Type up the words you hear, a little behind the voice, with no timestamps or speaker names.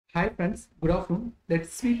Hi friends, good afternoon.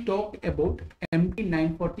 Let's we talk about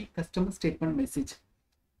MT940 customer statement message.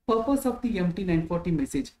 Purpose of the MT940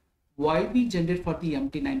 message. Why we generate for the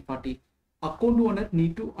MT940? Account owner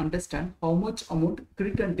need to understand how much amount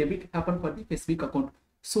credit and debit happen for the specific account.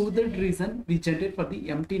 So that reason we generate for the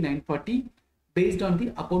MT940 based on the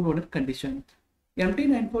account owner condition.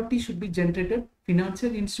 MT940 should be generated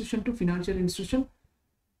financial institution to financial institution,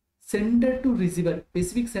 sender to receiver,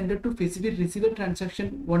 specific sender to specific receiver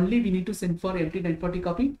transaction only we need to send for MT940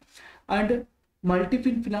 copy, and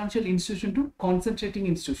multiple financial institution to concentrating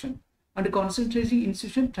institution, and concentrating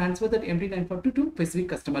institution transfer that MT940 to specific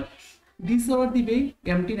customer. These are the way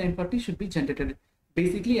MT940 should be generated.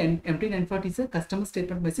 Basically, an MT940 is a customer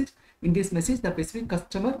statement message. In this message, the specific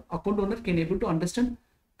customer account owner can able to understand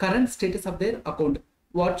current status of their account.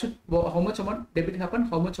 How much amount debit happen,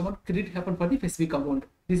 how much amount credit happen for the specific account.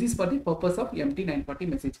 This is for the purpose of MT940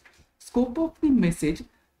 message. Scope of the message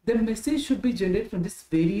should be generated from this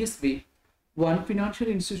various way. One financial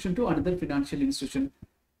institution to another financial institution.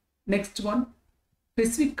 Next one,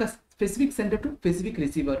 specific sender to specific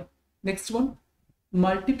receiver. Next one,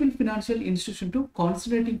 multiple financial institution to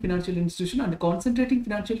concentrating financial institution, and concentrating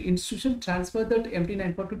financial institution transfer that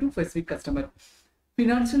MT940 to specific customer.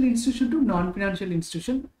 Financial institution to non-financial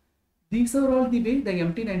institution. These are all the way the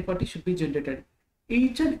MT940 should be generated.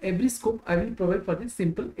 Each and every scope I will provide for this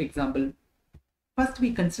simple example. First,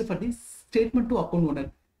 we consider for this statement to account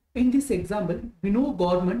owner. In this example, we know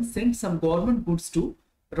government sent some government goods to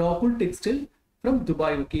Rahul Textile from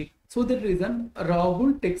Dubai. Okay, so that reason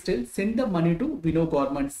Rahul Textile send the money to Vino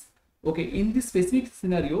Governments. Okay, in this specific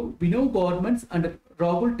scenario, Vino Governments and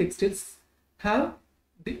Rahul Textiles have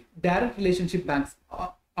the direct relationship banks.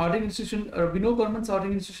 Ordering institution, Vino Government's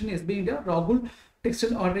ordering institution SB India, Rahul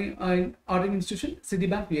Textile ordering institution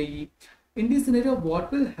Citibank UAE. In this scenario,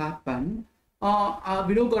 what will happen?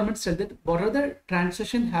 Vino Government said that whatever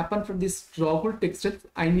transaction happen from this Rahul Textiles,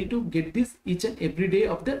 I need to get this each and every day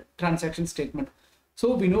of the transaction statement.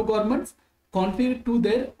 So Vino Governments configure to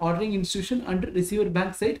their ordering institution and receiver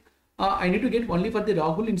bank side. I need to get only for the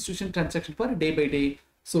Rahul institution transaction for day by day.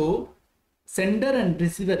 So sender and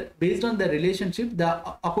receiver, based on the relationship, the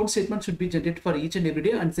account statement should be generated for each and every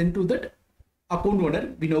day and sent to that account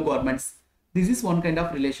owner, Vino Governments. This is one kind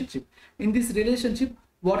of relationship. In this relationship,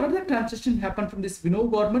 what are the transactions happen from this Vino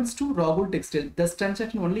Governments to Rahul Textile? This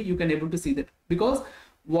transaction only you can able to see that. Because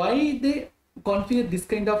why they configure this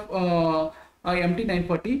kind of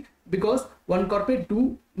MT940? Because one corporate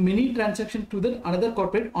do many transactions to the another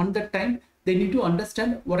corporate on that time. They need to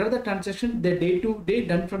understand what are the transactions the day to day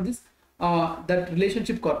done from this that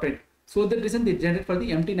relationship corporate. So the reason they generate for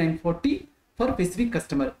the MT940 for specific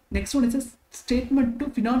customer. Next one is a statement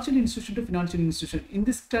to financial institution. In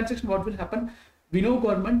this transaction, what will happen? Vino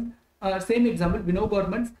Government, same example, Vino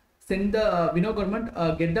Government send the Vino Government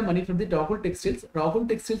get the money from the Rahul Textiles. Rahul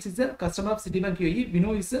Textiles is a customer of Citibank UAE.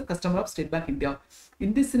 Vino is a customer of State Bank India.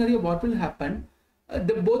 In this scenario, what will happen?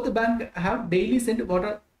 Both the bank have daily sent what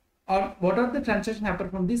are the transactions happen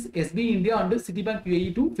from this SB India under Citibank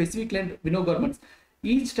UAE to specific client Vino Governments.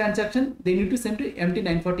 Each transaction they need to send to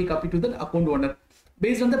MT940 copy to the account owner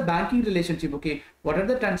based on the banking relationship. Okay, what are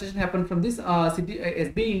the transactions happen from this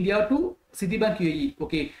SB India to Citibank UAE?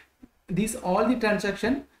 Okay, these all the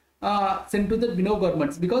transaction sent to the Vino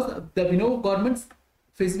Governments, because the Vino Governments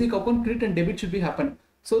specific account credit and debit should be happen.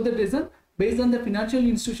 So the reason, based on the financial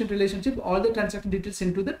institution relationship, all the transaction details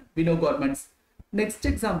sent to the Vino Governments. Next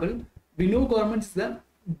example, Vino Government is the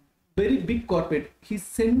very big corporate. He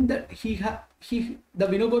sent that the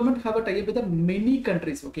Vino Government have a tie-up with the many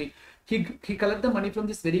countries. Okay, he collect the money from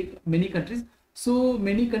this very many countries. So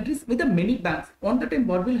many countries with the many banks. On the time,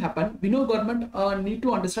 what will happen? Vino Government need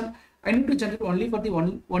to understand. I need to generate only for the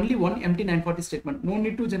only one MT940 statement. No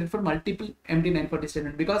need to generate for multiple MT940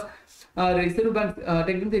 statement, because Reserve Bank,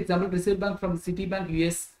 taking the example, Reserve Bank from Citibank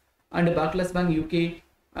US and Barclays Bank UK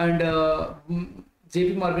and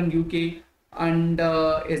JP Morgan UK and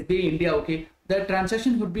SBI India. Okay, the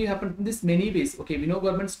transaction would be happen from this many ways. Okay, Vino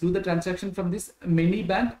Governments do the transaction from this many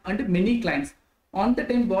bank and many clients. On the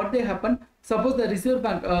time, what they happen? Suppose the Reserve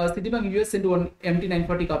Bank, Citibank US send one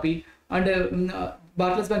MT940 copy, and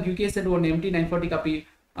Barclays Bank UK send one MT940 copy,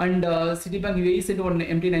 and Citibank UAE send one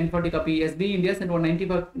MT940 copy. SBI India send one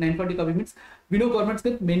 940 copy. Means Vino Governments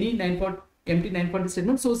get many MT940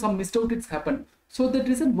 statements. So some missed out it's happen. So that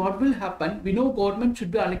reason, what will happen? We know government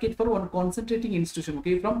should be allocated for one concentrating institution.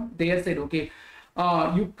 Okay, from their side. Okay,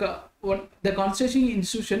 the concentrating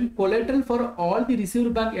institution collateral for all the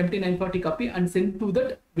Reserve Bank MT940 copy and send to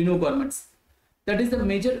that Vino Governments. That is the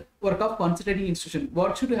major work of concentrating institution.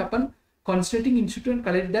 What should happen? concentrating institution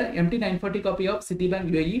collect the MT940 copy of Citibank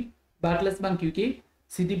UAE, Barclays Bank UK,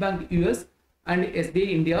 Citibank US, and SBI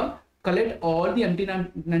India. Collect all the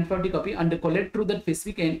MT940 copy and collect through that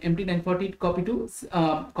specific MT940 copy to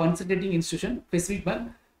concentrating institution, specific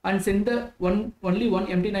bank, and send the only one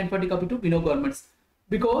MT940 copy to Bino governments.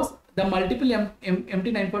 Because the multiple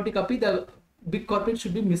MT940 copy, the big corporate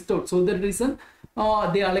should be missed out. So the reason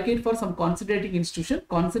they allocate for some concentrating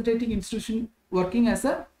institution working as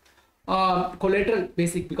a collateral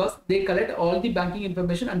basic, because they collect all the banking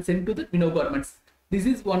information and send to the Bino governments. This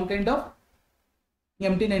is one kind of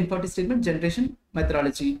MT940 statement generation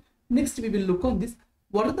methodology. Next, we will look on this.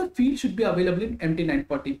 What are the fields should be available in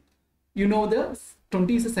MT940? You know, the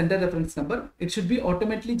 20 is a sender reference number. It should be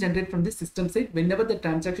automatically generated from the system side whenever the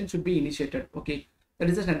transaction should be initiated. Okay, that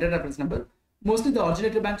is a sender reference number. Mostly the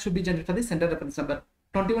originator bank should be generated for the sender reference number.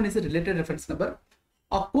 21 is a related reference number.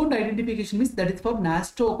 Account identification means that is for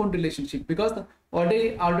NAS to account relationship, because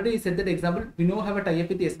already said that example, we know have a tie-up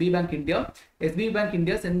with SBI Bank India. SBI Bank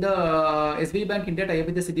India send the SBI Bank India tie-up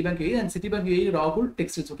with the Citibank UAE, and Citibank UAE Rahul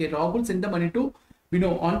texts. Okay, Rahul send the money to, we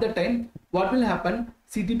know on the time what will happen.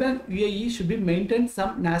 Citibank UAE should be maintain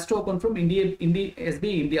some NAS to account from SBI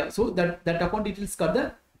India. So that account details called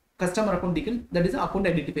the customer account detail, that is the account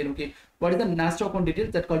identifier. Okay, what is the NAS to account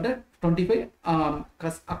details, that called the 25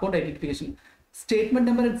 account identification. Statement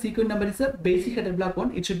number and sequence number is a basic header block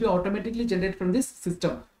one. It should be automatically generated from this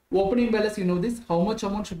system. Opening balance, you know this, how much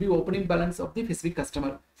amount should be opening balance of the specific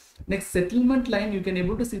customer. Next, settlement line, you can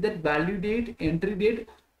able to see that value date, entry date,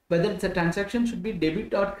 whether it's a transaction should be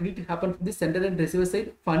debit or credit happen from the sender and receiver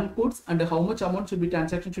side, fund codes, and how much amount should be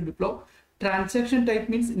transaction should be flow. Transaction type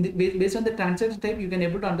means based on the transaction type, you can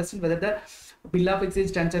able to understand whether the bill of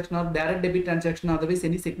exchange transaction or direct debit transaction, or otherwise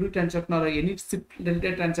any security transaction or any SIP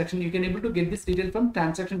related transaction. You can able to get this detail from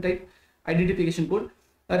transaction type identification code,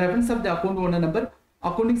 a reference of the account owner number,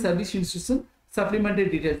 accounting service institution, supplementary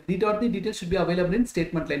details. These are the details should be available in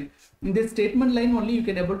statement line. In this statement line only you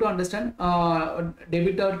can able to understand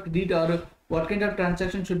debit or credit or what kind of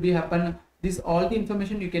transaction should be happen. This all the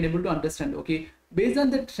information you can able to understand. Okay, based on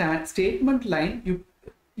the statement line,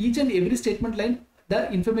 each and every statement line,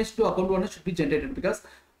 the information to account owner should be generated, because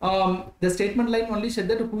the statement line only said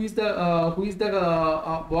that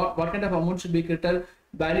what kind of amount should be credited,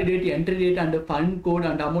 validate, entry date, and the fund code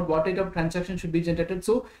and amount, what type of transaction should be generated.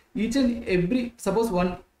 So each and every, suppose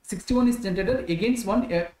 161 is generated against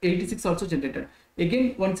 186 also generated,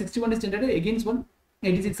 again 161 is generated against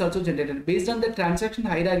 186 also generated. Based on the transaction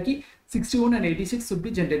hierarchy, 61 and 86 should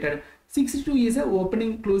be generated. 62 is a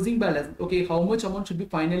opening closing balance. Okay, how much amount should be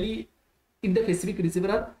finally in the specific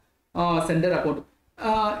receiver or sender account.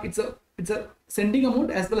 It's a sending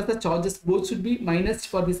amount as well as the charges, both should be minus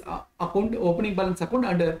for this account, opening balance account,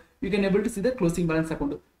 and you can able to see the closing balance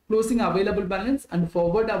account, closing available balance and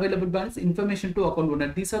forward available balance information to account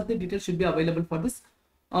owner. These are the details should be available for this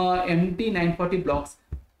MT940 blocks.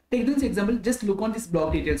 Take this example, just look on this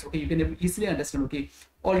block details. Okay, you can easily understand. Okay,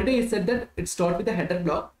 already I said that it start with the header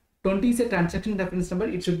block. 20 is a transaction reference number.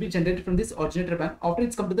 It should be generated from this originator bank. After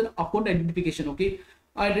it's come to the account identification. Okay,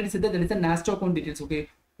 I already said that there is a NAS to account details. Okay,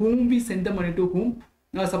 whom we send the money to whom.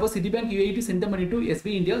 Now suppose Citibank UAE to send the money to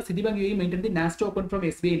SBI India. Citibank UAE maintain the NAS to account from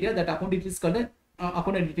SBI India. That account details called the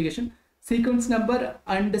account identification. Sequence number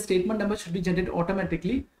and the statement number should be generated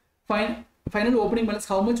automatically. Final opening balance,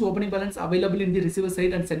 how much opening balance available in the receiver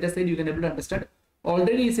side and sender side, you can able to understand.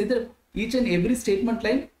 Already I said that each and every statement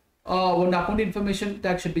line, one account information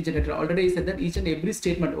tag should be generated. Already I said that each and every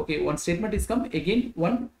statement. Okay, one statement is come, again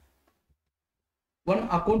one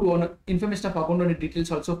account owner information of account owner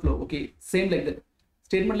details also flow. Okay, same like that.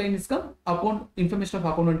 Statement line is come, account information of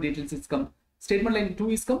account owner details is come. Statement line 2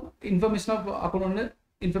 is come, information of account owner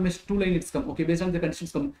information 2 line is come. Okay, based on the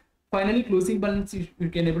conditions come. Finally, closing balance you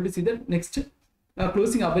can able to see the next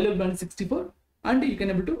closing available balance 64, and you can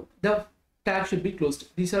able to the tag should be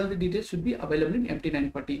closed. These are the details should be available in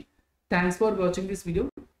MT940. Thanks for watching this video.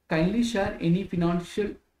 Kindly share any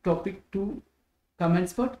financial topic to comment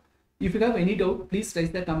spot. If you have any doubt, please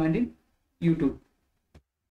raise the comment in YouTube.